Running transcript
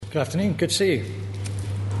Good afternoon, good to see you.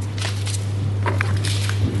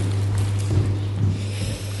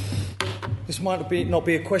 This might not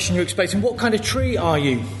be a question you're expecting. What kind of tree are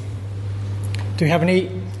you? Do we have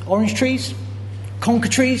any orange trees?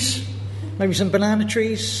 Conker trees? Maybe some banana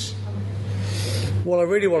trees? What I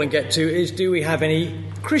really want to get to is, do we have any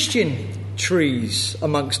Christian trees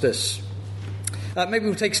amongst us? Maybe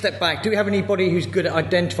we'll take a step back. Do we have anybody who's good at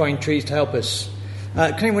identifying trees to help us?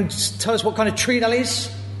 Can anyone tell us what kind of tree that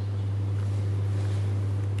is?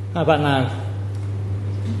 How about now?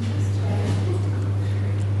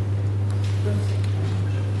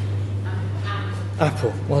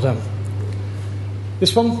 Apple, well done.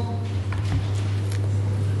 This one?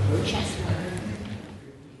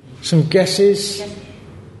 Some guesses?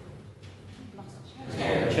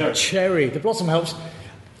 Cherry. The blossom helps.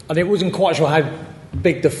 And it wasn't quite sure how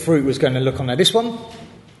big the fruit was going to look on there. This one?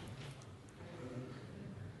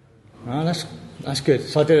 Oh, that's good.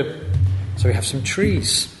 So we have some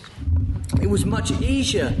trees. It was much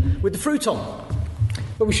easier with the fruit on.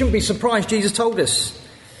 But we shouldn't be surprised. Jesus told us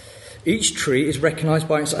each tree is recognised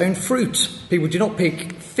by its own fruit. People do not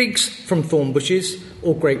pick figs from thorn bushes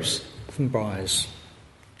or grapes from briars.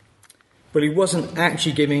 But he wasn't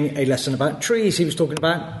actually giving a lesson about trees. He was talking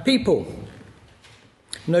about people.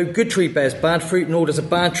 No good tree bears bad fruit, nor does a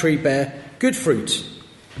bad tree bear good fruit.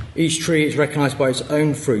 Each tree is recognised by its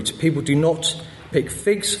own fruit. People do not pick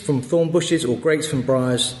figs from thorn bushes or grapes from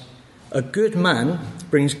briars. A good man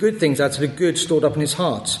brings good things out of the good stored up in his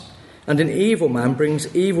heart, and an evil man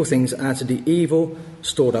brings evil things out of the evil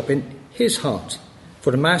stored up in his heart.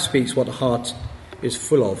 For the mouth speaks what the heart is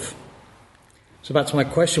full of. So back to my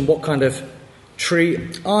question, what kind of tree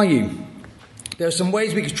are you? There are some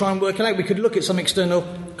ways we could try and work it out. We could look at some external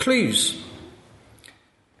clues.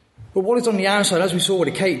 But what is on the outside, as we saw with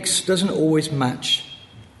the cakes, doesn't always match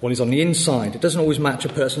what is on the inside. It doesn't always match a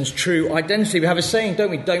person's true identity. We have a saying, don't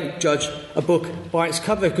we? Don't judge a book by its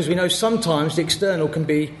cover, because we know sometimes the external can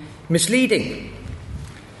be misleading.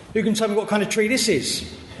 Who can tell me what kind of tree this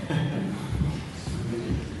is?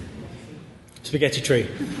 Spaghetti tree.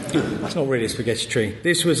 That's not really a spaghetti tree.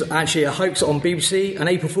 This was actually a hoax on BBC, an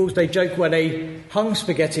April Fool's Day joke where they hung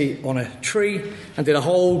spaghetti on a tree and did a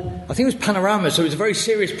whole, I think it was panorama, so it was a very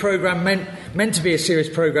serious programme, meant to be a serious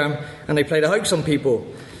programme, and they played a hoax on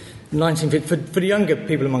people. For the younger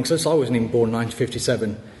people amongst us, I wasn't even born in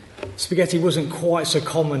 1957, spaghetti wasn't quite so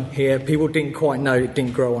common here. People didn't quite know it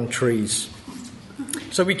didn't grow on trees.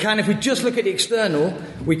 So we can, if we just look at the external,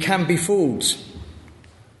 we can be fooled.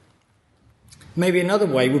 Maybe another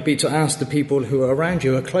way would be to ask the people who are around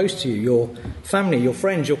you, who are close to you, your family, your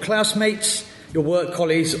friends, your classmates, your work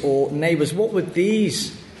colleagues or neighbours, what would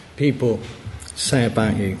these people say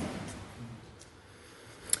about you?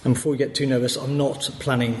 And before we get too nervous, I'm not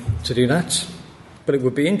planning to do that, but it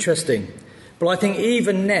would be interesting. But I think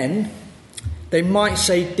even then, they might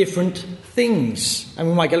say different things, and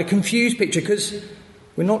we might get a confused picture because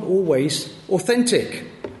we're not always authentic.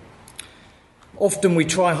 Often we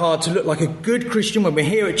try hard to look like a good Christian when we're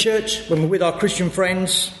here at church, when we're with our Christian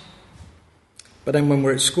friends. But then when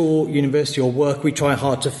we're at school, university or work, we try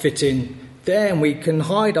hard to fit in there, and we can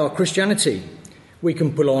hide our Christianity. We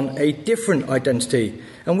can pull on a different identity,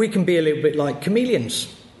 and we can be a little bit like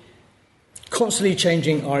chameleons, constantly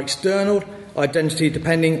changing our external identity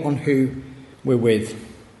depending on who we're with.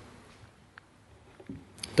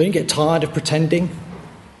 Don't you get tired of pretending?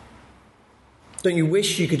 Don't you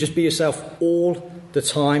wish you could just be yourself all the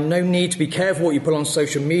time? No need to be careful what you put on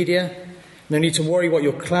social media. No need to worry what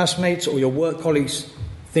your classmates or your work colleagues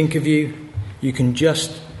think of you. You can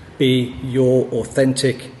just be your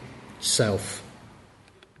authentic self.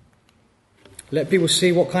 Let people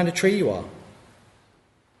see what kind of tree you are.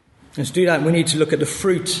 And to do that, we need to look at the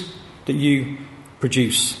fruit that you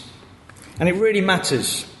produce. And it really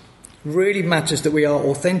matters that we are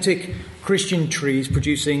authentic Christian trees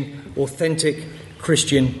producing authentic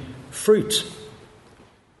Christian fruit.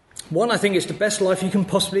 One, I think it's the best life you can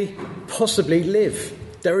possibly live.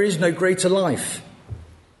 There is no greater life.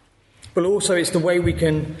 But also it's the way we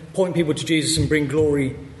can point people to Jesus and bring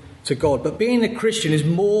glory to God. But being a Christian is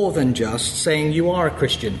more than just saying you are a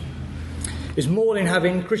Christian. It's more than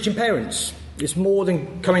having Christian parents. It's more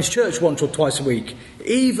than coming to church once or twice a week.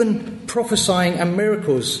 Even prophesying and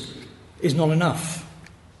miracles is not enough.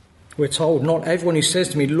 We're told not everyone who says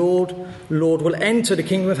to me, Lord, Lord, will enter the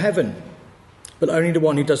kingdom of heaven, but only the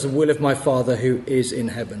one who does the will of my Father who is in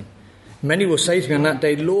heaven. Many will say to me on that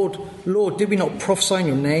day, Lord, Lord, did we not prophesy in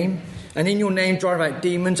your name, and in your name drive out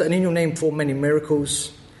demons, and in your name perform many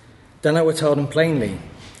miracles? Then I will tell them plainly,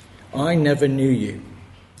 I never knew you.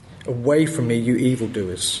 Away from me, you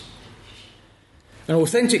evildoers. An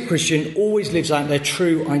authentic Christian always lives out their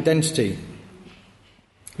true identity.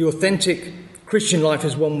 The authentic Christian life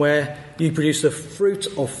is one where you produce the fruit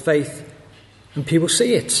of faith and people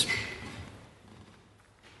see it.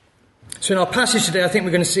 So in our passage today, I think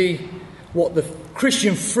we're going to see what the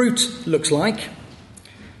Christian fruit looks like,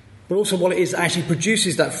 but also what it is that actually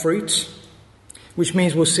produces that fruit, which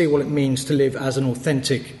means we'll see what it means to live as an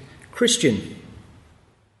authentic Christian.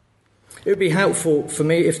 It would be helpful for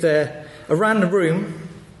me if there, around the room,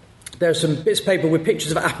 there are some bits of paper with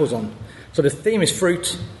pictures of apples on. So the theme is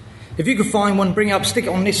fruit. If you could find one, bring it up, stick it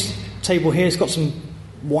on this table here. It's got some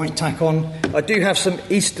white tack on. I do have some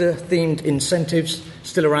Easter-themed incentives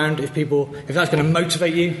still around if that's going to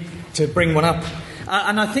motivate you to bring one up.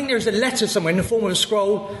 And I think there's a letter somewhere in the form of a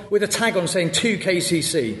scroll with a tag on saying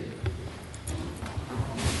 2KCC.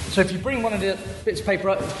 So if you bring one of the bits of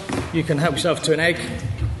paper up, you can help yourself to an egg.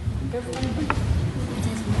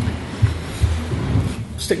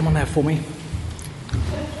 Stick them on there for me.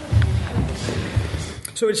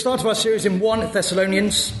 So we started our series in 1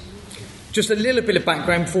 Thessalonians. Just a little bit of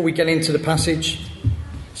background before we get into the passage.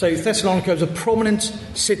 So Thessalonica was a prominent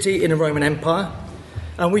city in the Roman Empire.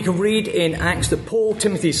 And we can read in Acts that Paul,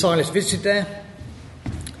 Timothy, Silas visited there.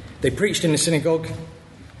 They preached in the synagogue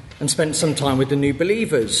and spent some time with the new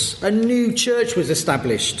believers. A new church was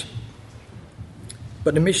established.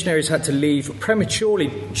 But the missionaries had to leave prematurely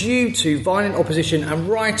due to violent opposition and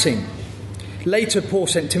rioting. Later, Paul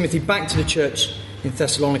sent Timothy back to the church in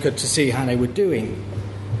Thessalonica to see how they were doing.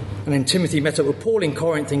 And then Timothy met up with Paul in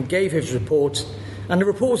Corinth and gave his report. And the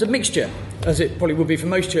report was a mixture, as it probably would be for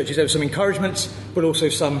most churches. There were some encouragements, but also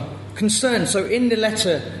some concerns. So in the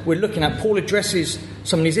letter we're looking at, Paul addresses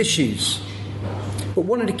some of these issues. But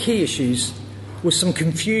one of the key issues was some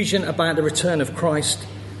confusion about the return of Christ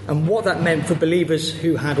and what that meant for believers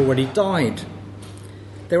who had already died.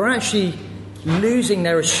 They were actually losing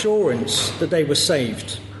their assurance that they were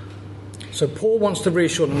saved. So Paul wants to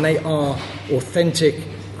reassure them they are authentic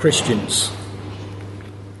Christians.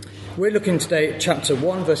 We're looking today at chapter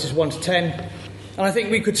 1, verses 1 to 10, and I think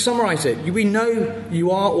we could summarise it. We know you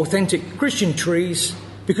are authentic Christian trees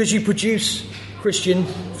because you produce Christian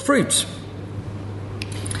fruit.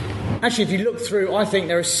 Actually, if you look through, I think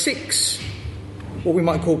there are 6 what we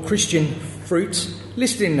might call Christian fruit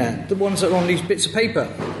listed in there, the ones that are on these bits of paper.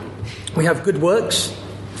 We have good works,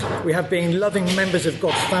 we have being loving members of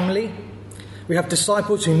God's family, we have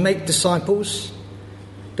disciples who make disciples,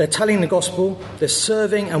 they're telling the gospel, they're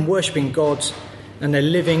serving and worshipping God, and they're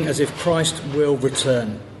living as if Christ will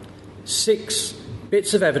return. 6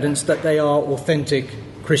 bits of evidence that they are authentic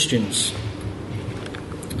Christians.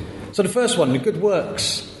 So the first one, the good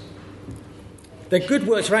works. Their good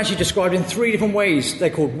works are actually described in 3 different ways. They're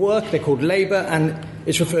called work, they're called labour, and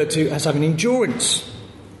it's referred to as having endurance.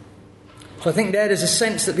 So I think there's a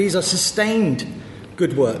sense that these are sustained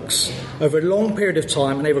good works over a long period of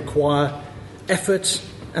time, and they require effort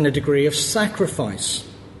and a degree of sacrifice.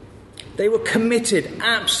 They were committed,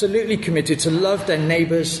 absolutely committed, to love their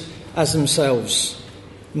neighbours as themselves,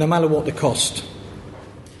 no matter what the cost.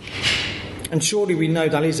 And surely we know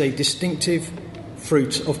that is a distinctive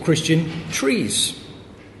fruit of Christian trees.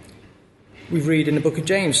 We read in the book of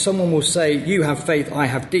James, someone will say, you have faith, I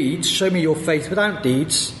have deeds. Show me your faith without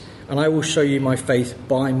deeds, and I will show you my faith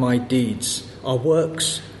by my deeds. Our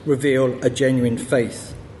works reveal a genuine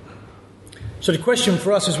faith. So the question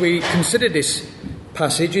for us as we consider this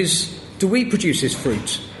passage is, do we produce this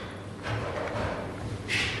fruit?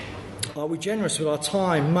 Are we generous with our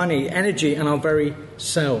time, money, energy, and our very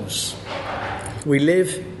selves? We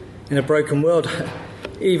live in a broken world,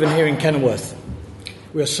 even here in Kenilworth.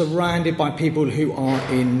 We are surrounded by people who are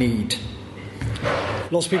in need.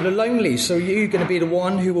 Lots of people are lonely, so are you going to be the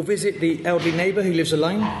one who will visit the elderly neighbour who lives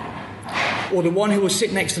alone? Or the one who will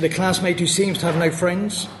sit next to the classmate who seems to have no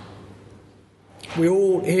friends? We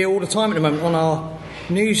all hear all the time at the moment on our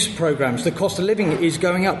news programmes, the cost of living is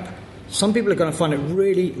going up. Some people are going to find it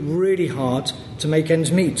really, really hard to make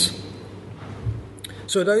ends meet.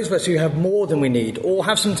 So those of us who have more than we need or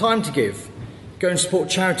have some time to give, go and support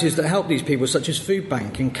charities that help these people, such as Food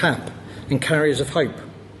Bank and CAP and Carriers of Hope.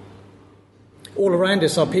 All around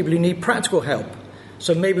us are people who need practical help.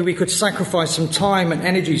 So maybe we could sacrifice some time and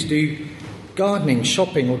energy to do gardening,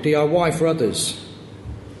 shopping or DIY for others.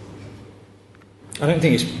 I don't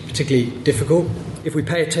think it's particularly difficult. If we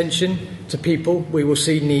pay attention to people, we will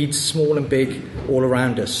see needs, small and big, all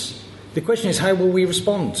around us. The question is, how will we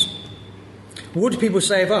respond? What do people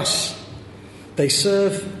say of us? They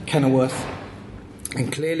serve Kenilworth and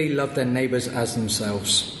clearly love their neighbours as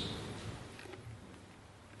themselves.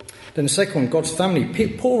 Then the second one, God's family.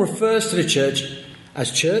 Paul refers to the church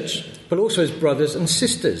as church, but also as brothers and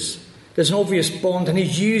sisters. There's an obvious bond, and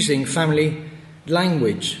he's using family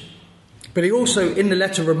language. But he also, in the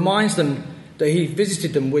letter, reminds them that he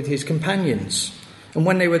visited them with his companions. And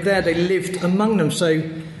when they were there, they lived among them. So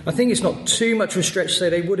I think it's not too much of a stretch to say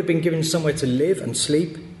they would have been given somewhere to live and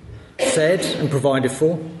sleep, fed and provided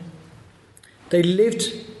for. They lived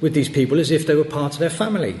with these people as if they were part of their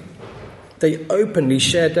family. They openly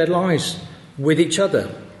shared their lives with each other.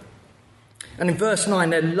 And in verse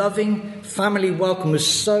 9, their loving family welcome was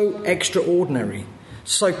so extraordinary,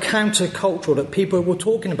 so countercultural that people were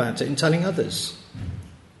talking about it and telling others.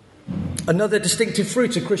 Another distinctive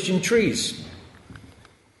fruit of Christian trees.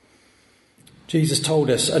 Jesus told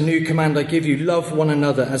us, "A new command I give you, love one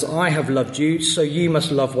another as I have loved you, so you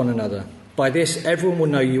must love one another. By this everyone will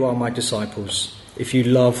know you are my disciples, if you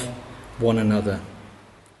love one another."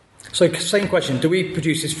 So same question, do we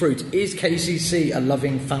produce this fruit? Is KCC a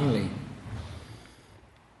loving family?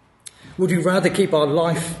 Would we rather keep our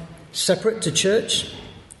life separate to church?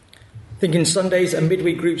 Thinking Sundays and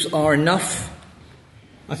midweek groups are enough?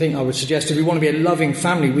 I think I would suggest if we want to be a loving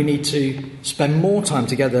family, we need to spend more time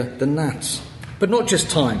together than that. But not just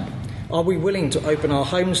time. Are we willing to open our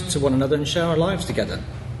homes to one another and share our lives together?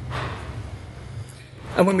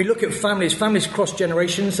 And when we look at families, families cross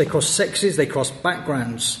generations, they cross sexes, they cross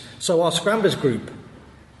backgrounds. So our Scramblers group,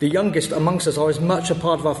 the youngest amongst us, are as much a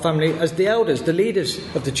part of our family as the elders, the leaders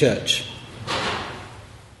of the church.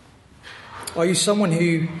 Are you someone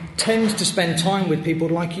who tends to spend time with people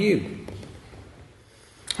like you?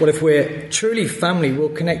 Well, if we're truly family, we'll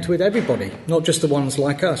connect with everybody, not just the ones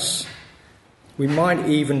like us. We might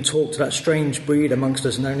even talk to that strange breed amongst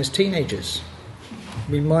us known as teenagers.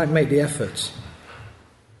 We might make the effort.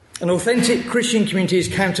 An authentic Christian community is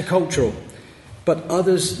countercultural, but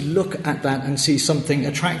others look at that and see something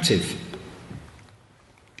attractive.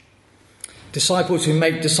 Disciples who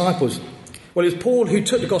make disciples. Well, it was Paul who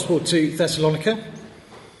took the gospel to Thessalonica,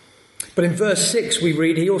 but in verse 6 we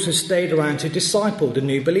read he also stayed around to disciple the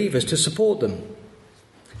new believers, to support them.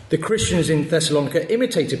 The Christians in Thessalonica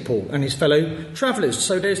imitated Paul and his fellow travellers,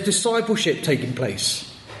 so there's discipleship taking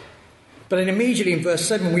place. But then immediately in verse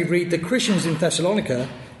 7 we read the Christians in Thessalonica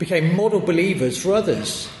became model believers for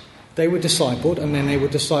others. They were discipled and then they were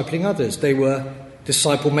discipling others. They were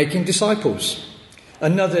disciple-making disciples.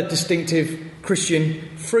 Another distinctive Christian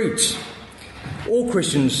fruit. All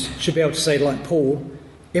Christians should be able to say, like Paul,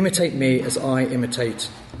 imitate me as I imitate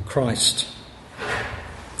Christ.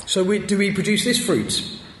 So do we produce this fruit?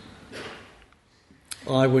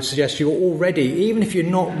 I would suggest you are already, even if you're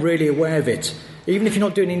not really aware of it, even if you're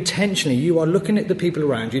not doing it intentionally, you are looking at the people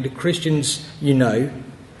around you, the Christians you know,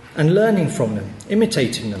 and learning from them,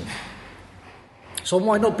 imitating them. So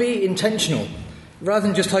why not be intentional? Rather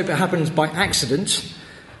than just hope it happens by accident,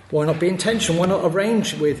 why not be intentional? Why not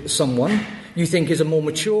arrange with someone you think is a more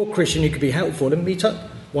mature Christian who could be helpful and meet up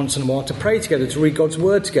once in a while to pray together, to read God's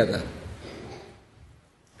word together?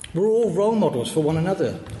 We're all role models for one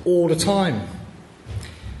another all the time.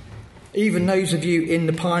 Even those of you in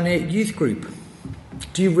the Pioneer Youth Group.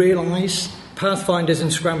 Do you realise Pathfinders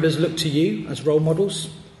and Scramblers look to you as role models?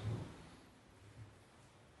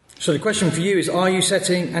 So the question for you is, are you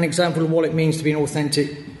setting an example of what it means to be an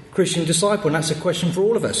authentic Christian disciple? And that's a question for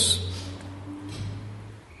all of us.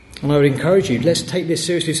 And I would encourage you, let's take this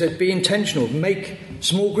seriously. So be intentional. Make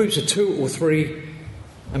small groups of 2 or 3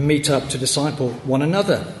 and meet up to disciple one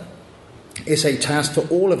another. It's a task for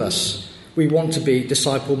all of us. We want to be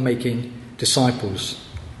disciple-making disciples.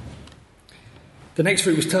 The next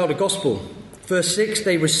fruit was tell the gospel. Verse 6,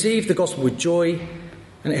 they received the gospel with joy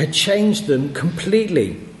and it had changed them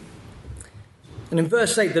completely. And in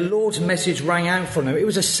verse 8, the Lord's message rang out from them. It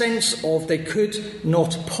was a sense of they could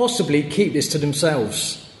not possibly keep this to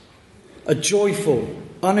themselves. A joyful,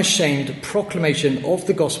 unashamed proclamation of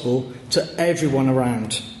the gospel to everyone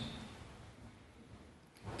around.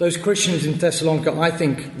 Those Christians in Thessalonica, I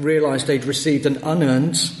think, realised they'd received an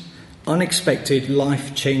unearned, unexpected,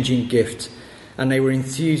 life-changing gift, and they were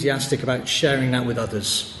enthusiastic about sharing that with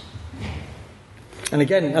others. And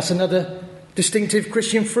again, that's another distinctive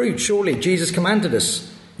Christian fruit. Surely Jesus commanded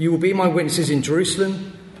us, you will be my witnesses in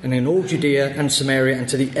Jerusalem and in all Judea and Samaria and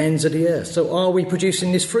to the ends of the earth. So are we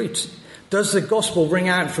producing this fruit? Does the gospel ring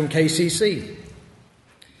out from KCC?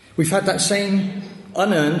 We've had that same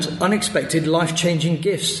unearned, unexpected, life-changing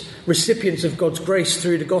gifts, recipients of God's grace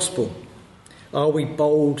through the gospel. Are we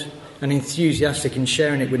bold and enthusiastic in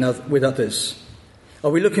sharing it with others? Are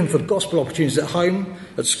we looking for gospel opportunities at home,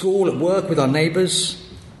 at school, at work, with our neighbours?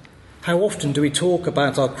 How often do we talk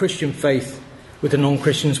about our Christian faith with the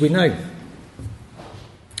non-Christians we know?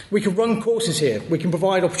 We can run courses here. We can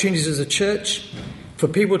provide opportunities as a church. for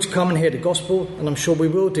people to come and hear the gospel, and I'm sure we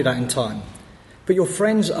will do that in time. But your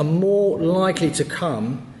friends are more likely to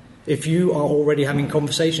come if you are already having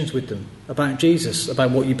conversations with them about Jesus, about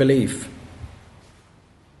what you believe.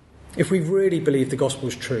 If we really believe the gospel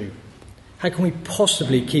is true, how can we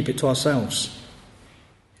possibly keep it to ourselves?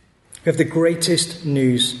 We have the greatest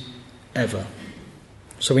news ever,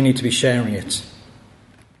 so we need to be sharing it.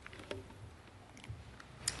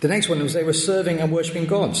 The next one was they were serving and worshipping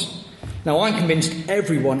God. Now, I'm convinced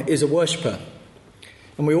everyone is a worshipper,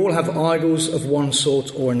 and we all have idols of one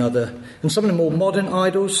sort or another. And some of the more modern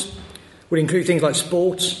idols would include things like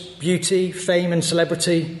sport, beauty, fame and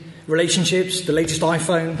celebrity, relationships, the latest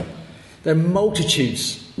iPhone. There are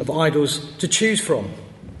multitudes of idols to choose from.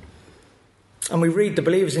 And we read the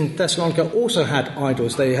believers in Thessalonica also had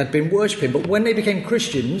idols they had been worshipping, but when they became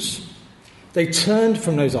Christians, they turned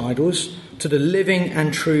from those idols to the living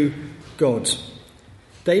and true God.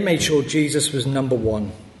 They made sure Jesus was number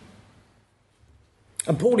one.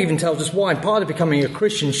 And Paul even tells us why. Part of becoming a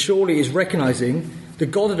Christian surely is recognising the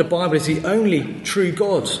God of the Bible is the only true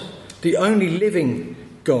God, the only living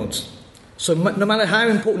God. So no matter how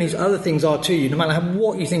important these other things are to you, no matter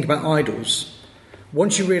what you think about idols,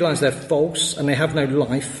 once you realise they're false and they have no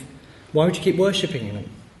life, why would you keep worshipping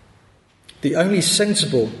them? The only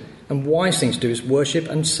sensible and wise thing to do is worship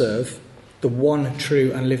and serve the one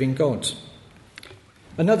true and living God.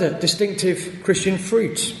 Another distinctive Christian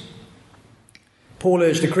fruit. Paul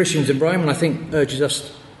urged the Christians in Rome, and I think urges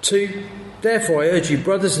us too. Therefore, I urge you,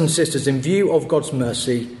 brothers and sisters, in view of God's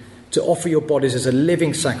mercy, to offer your bodies as a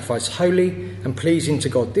living sacrifice, holy and pleasing to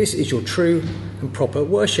God. This is your true and proper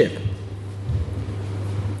worship.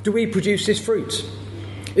 Do we produce this fruit?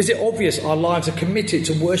 Is it obvious our lives are committed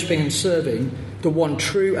to worshipping and serving the one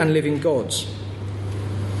true and living God?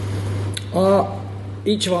 Are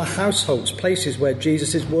each of our households places where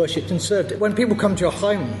Jesus is worshipped and served? When people come to your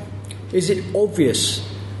home, is it obvious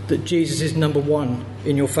that Jesus is number one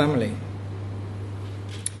in your family?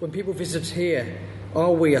 When people visit us here,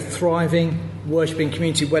 are we a thriving, worshipping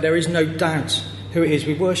community where there is no doubt who it is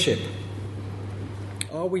we worship?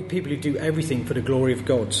 Are we people who do everything for the glory of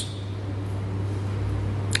God?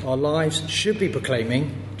 Our lives should be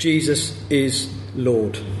proclaiming Jesus is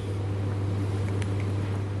Lord.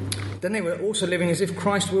 Then they were also living as if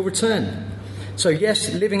Christ will return. So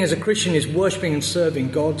yes, living as a Christian is worshipping and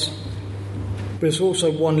serving God, but it's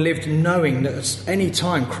also one lived knowing that at any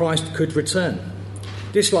time Christ could return.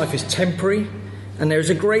 This life is temporary, and there is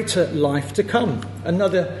a greater life to come.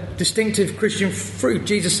 Another distinctive Christian fruit.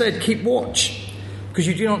 Jesus said, keep watch, because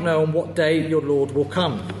you do not know on what day your Lord will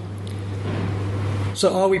come.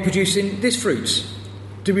 So are we producing this fruit?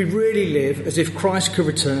 Do we really live as if Christ could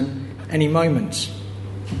return any moment?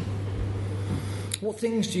 What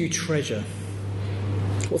things do you treasure?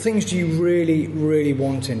 What things do you really, really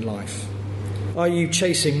want in life? Are you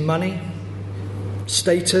chasing money,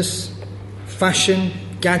 status, fashion,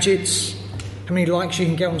 gadgets? How many likes you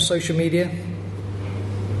can get on social media?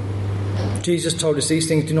 Jesus told us these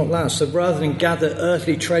things do not last. So rather than gather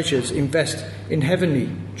earthly treasures, invest in heavenly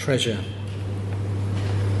treasure.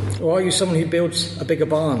 Or are you someone who builds a bigger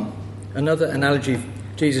barn? Another analogy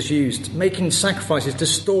Jesus used. Making sacrifices to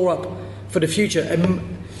store up for the future,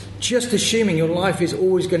 and just assuming your life is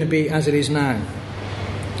always going to be as it is now.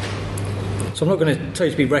 So I'm not going to tell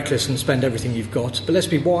you to be reckless and spend everything you've got, but let's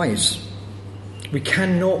be wise. We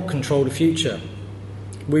cannot control the future.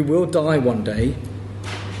 We will die one day,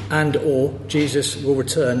 and or Jesus will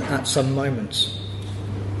return at some moment.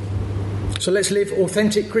 So let's live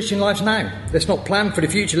authentic Christian lives now. Let's not plan for the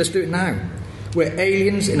future, let's do it now. We're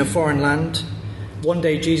aliens in a foreign land. One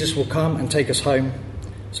day Jesus will come and take us home.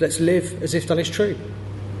 So let's live as if that is true.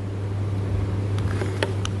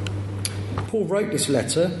 Paul wrote this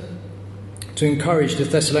letter to encourage the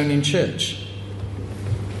Thessalonian church.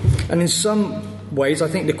 And in some ways, I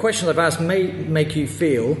think the questions I've asked may make you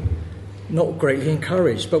feel not greatly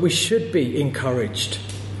encouraged, but we should be encouraged.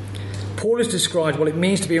 Paul has described what it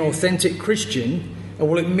means to be an authentic Christian and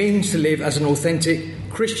what it means to live as an authentic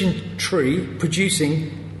Christian tree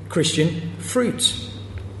producing Christian fruit.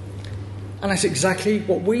 And that's exactly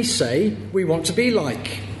what we say we want to be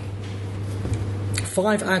like.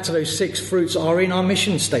 5 out of those 6 fruits are in our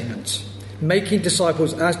mission statement. Making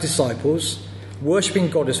disciples as disciples, worshipping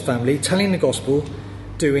God as family, telling the gospel,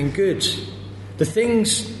 doing good. The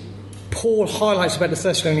things Paul highlights about the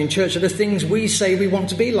Thessalonian church are the things we say we want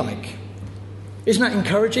to be like. Isn't that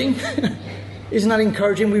encouraging? Isn't that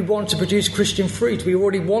encouraging? We want to produce Christian fruit. We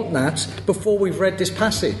already want that before we've read this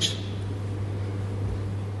passage.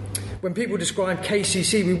 When people describe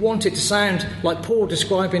KCC, we want it to sound like Paul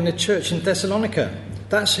describing the church in Thessalonica.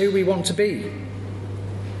 That's who we want to be.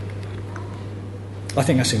 I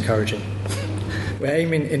think that's encouraging. We're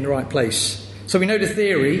aiming in the right place. So we know the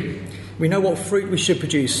theory, we know what fruit we should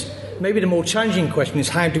produce. Maybe the more challenging question is,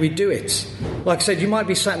 how do we do it? Like I said, you might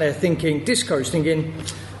be sat there discouraged, thinking,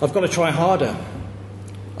 I've got to try harder.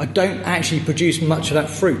 I don't actually produce much of that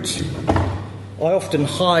fruit. I often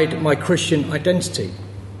hide my Christian identity.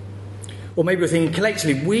 Or maybe we're thinking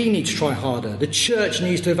collectively, we need to try harder. The church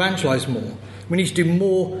needs to evangelise more. We need to do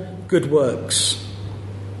more good works.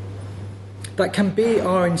 That can be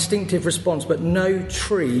our instinctive response, but no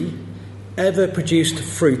tree ever produced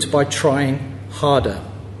fruit by trying harder.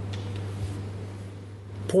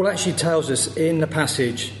 Paul actually tells us in the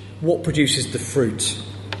passage what produces the fruit.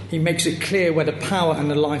 He makes it clear where the power and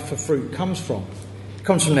the life of fruit comes from. It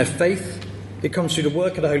comes from their faith, it comes through the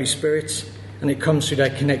work of the Holy Spirit, and it comes through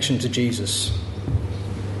their connection to Jesus.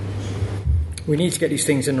 We need to get these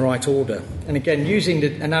things in the right order. And again, using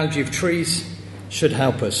the analogy of trees should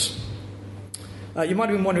help us. You might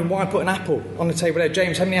have been wondering why I put an apple on the table there.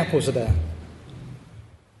 James, how many apples are there?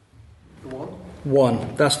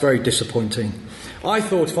 One. That's very disappointing. I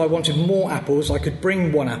thought if I wanted more apples, I could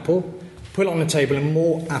bring one apple, put it on the table, and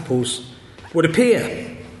more apples would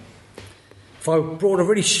appear. If I brought a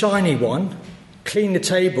really shiny one, cleaned the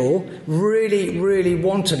table, really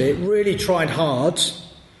wanted it, really tried hard,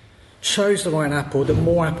 chose the right apple, that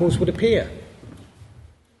more apples would appear.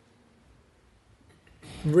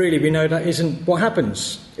 Really, we know that isn't what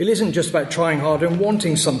happens. It isn't just about trying harder and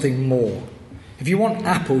wanting something more. If you want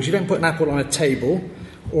apples, you don't put an apple on a table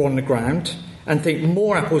or on the ground and think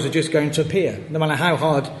more apples are just going to appear, no matter how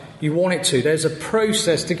hard you want it to. There's a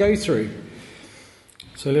process to go through.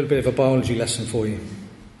 So a little bit of a biology lesson for you.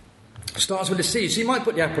 It starts with the seed. So you might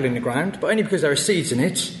put the apple in the ground, but only because there are seeds in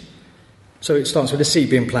it. So it starts with the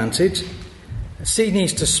seed being planted. A seed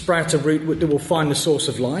needs to sprout a root that will find the source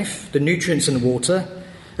of life, the nutrients and the water.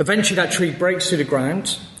 Eventually that tree breaks through the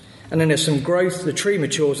ground, and then there's some growth, the tree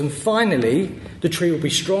matures, and finally the tree will be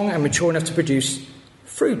strong and mature enough to produce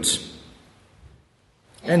fruit.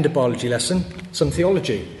 End of biology lesson, some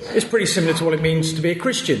theology. It's pretty similar to what it means to be a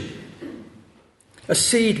Christian. A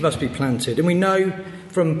seed must be planted, and we know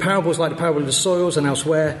from parables like the parable of the soils and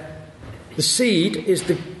elsewhere, the seed is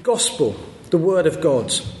the gospel, the word of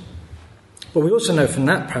God. But we also know from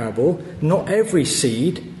that parable, not every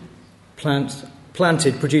seed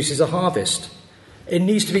planted produces a harvest. It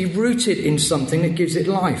needs to be rooted in something that gives it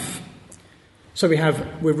life. So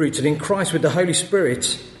we're rooted in Christ with the Holy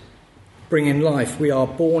Spirit bringing life. We are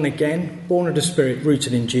born again, born of the Spirit,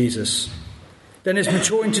 rooted in Jesus. Then there's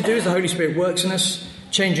maturing to do as the Holy Spirit works in us,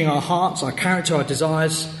 changing our hearts, our character, our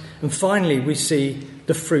desires. And finally, we see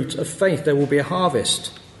the fruit of faith. There will be a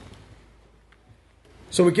harvest.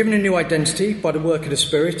 So we're given a new identity by the work of the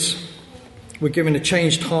Spirit. We're given a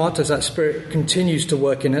changed heart as that Spirit continues to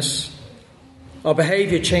work in us. Our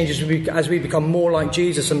behaviour changes as we become more like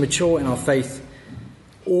Jesus and mature in our faith,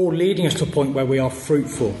 all leading us to a point where we are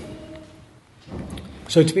fruitful.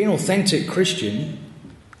 So to be an authentic Christian,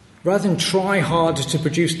 rather than try harder to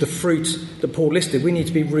produce the fruit that Paul listed, we need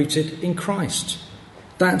to be rooted in Christ.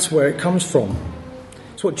 That's where it comes from.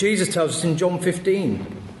 It's what Jesus tells us in John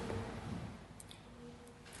 15.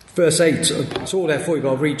 Verse 8, it's all there for you, but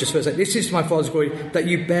I'll read just verse 8. This is my Father's glory, that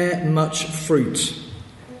you bear much fruit.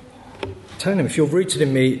 Telling them, if you're rooted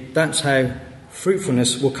in me, that's how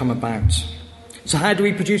fruitfulness will come about. So how do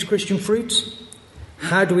we produce Christian fruit?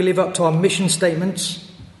 How do we live up to our mission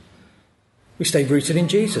statements? We stay rooted in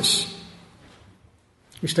Jesus.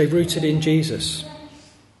 We stay rooted in Jesus.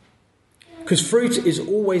 Because fruit is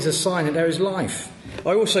always a sign that there is life.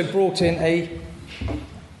 I also brought in a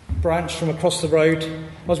branch from across the road.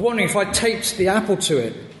 I was wondering if I taped the apple to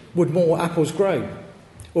it, would more apples grow?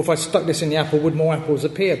 Or if I stuck this in the apple, would more apples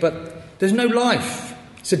appear? But there's no life.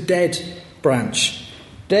 It's a dead branch.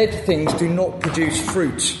 Dead things do not produce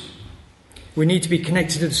fruit. We need to be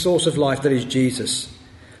connected to the source of life that is Jesus.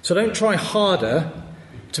 So don't try harder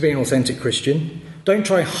to be an authentic Christian. Don't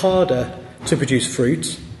try harder to produce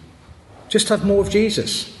fruit. Just have more of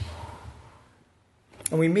Jesus.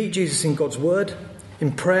 And we meet Jesus in God's word,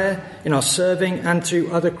 in prayer, in our serving, and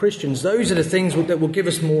through other Christians. Those are the things that will give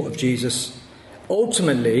us more of Jesus.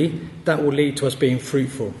 Ultimately, that will lead to us being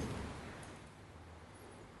fruitful.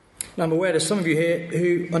 Now, I'm aware there's some of you here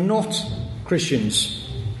who are not Christians.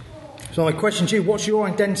 So my question to you, what's your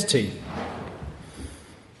identity?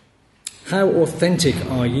 How authentic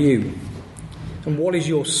are you? And what is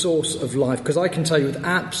your source of life? Because I can tell you with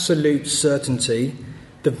absolute certainty,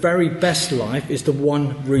 the very best life is the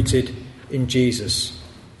one rooted in Jesus.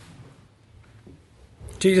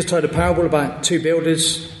 Jesus told a parable about two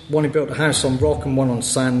builders, one who built a house on rock and one on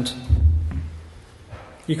sand.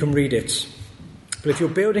 You can read it. But if you're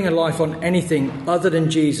building a life on anything other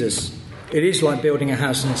than Jesus, it is like building a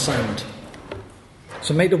house in sand.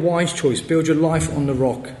 So make the wise choice. Build your life on the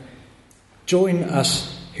rock. Join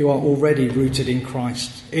us who are already rooted in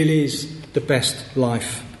Christ. It is the best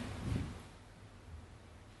life.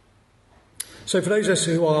 So for those of us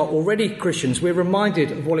who are already Christians, we're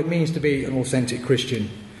reminded of what it means to be an authentic Christian.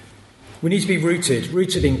 We need to be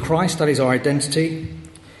rooted in Christ. That is our identity.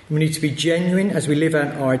 We need to be genuine as we live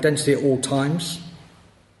out our identity at all times.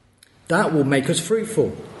 That will make us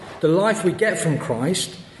fruitful. The life we get from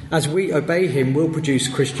Christ as we obey him will produce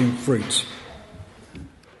Christian fruit.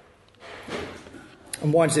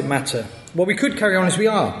 And why does it matter? Well, we could carry on as we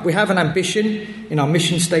are. We have an ambition in our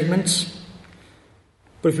mission statements.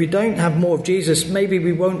 But if we don't have more of Jesus, maybe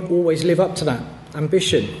we won't always live up to that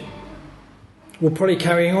ambition. We'll probably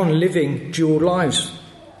carry on living dual lives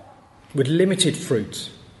with limited fruit,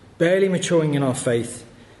 barely maturing in our faith,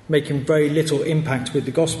 making very little impact with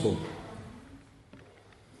the gospel.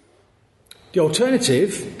 The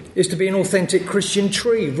alternative is to be an authentic Christian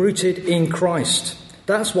tree rooted in Christ.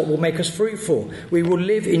 That's what will make us fruitful. We will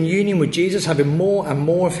live in union with Jesus, having more and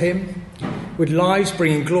more of him, with lives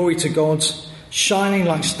bringing glory to God, shining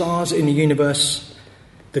like stars in the universe,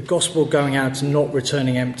 the gospel going out and not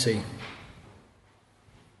returning empty.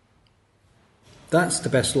 That's the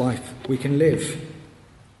best life we can live.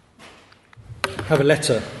 Have a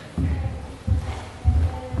letter.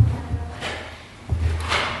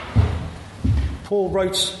 Paul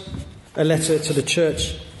wrote a letter to the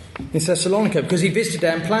church in Thessalonica because he visited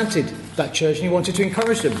there and planted that church and he wanted to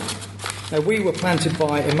encourage them. Now, we were planted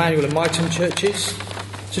by Emmanuel and Mighton churches,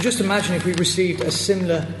 so just imagine if we received a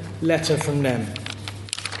similar letter from them.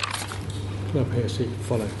 Come up here so you can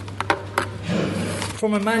follow.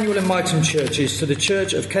 From Emmanuel and Mighton churches to the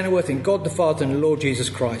Church of Kenilworth in God the Father and the Lord Jesus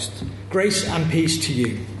Christ, grace and peace to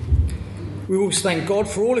you. We always thank God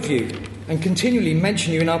for all of you and continually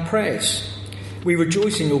mention you in our prayers. We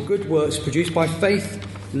rejoice in your good works produced by faith,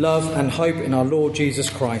 love and hope in our Lord Jesus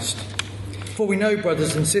Christ. For we know,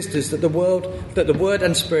 brothers and sisters, that the Word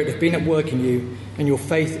and Spirit have been at work in you, and your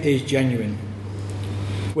faith is genuine.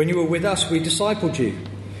 When you were with us, we discipled you.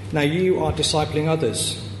 Now you are discipling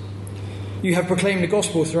others. You have proclaimed the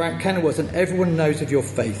gospel throughout Kenilworth, and everyone knows of your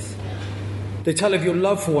faith. They tell of your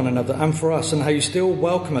love for one another and for us, and how you still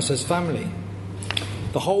welcome us as family.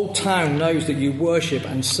 The whole town knows that you worship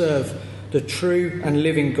and serve the true and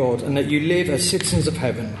living God, and that you live as citizens of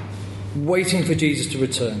heaven, waiting for Jesus to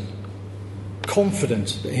return,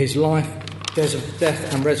 confident that his life,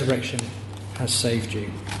 death and resurrection has saved you.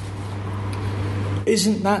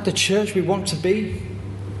 Isn't that the church we want to be?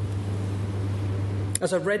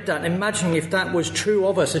 As I read that, imagining if that was true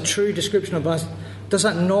of us, a true description of us, does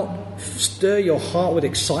that not stir your heart with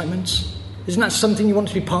excitement? Isn't that something you want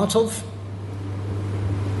to be part of?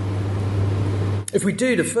 If we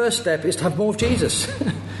do, the first step is to have more of Jesus.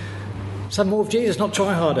 Let's have more of Jesus, not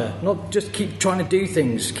try harder, not just keep trying to do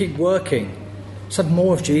things, keep working. Let's have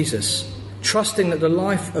more of Jesus, trusting that the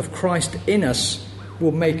life of Christ in us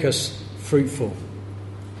will make us fruitful.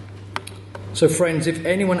 So friends, if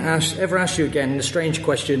anyone ever asks you again the strange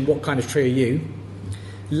question, what kind of tree are you?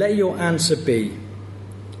 Let your answer be,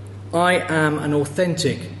 I am an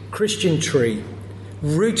authentic Christian tree,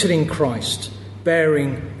 rooted in Christ,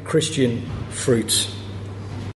 bearing Christian fruit.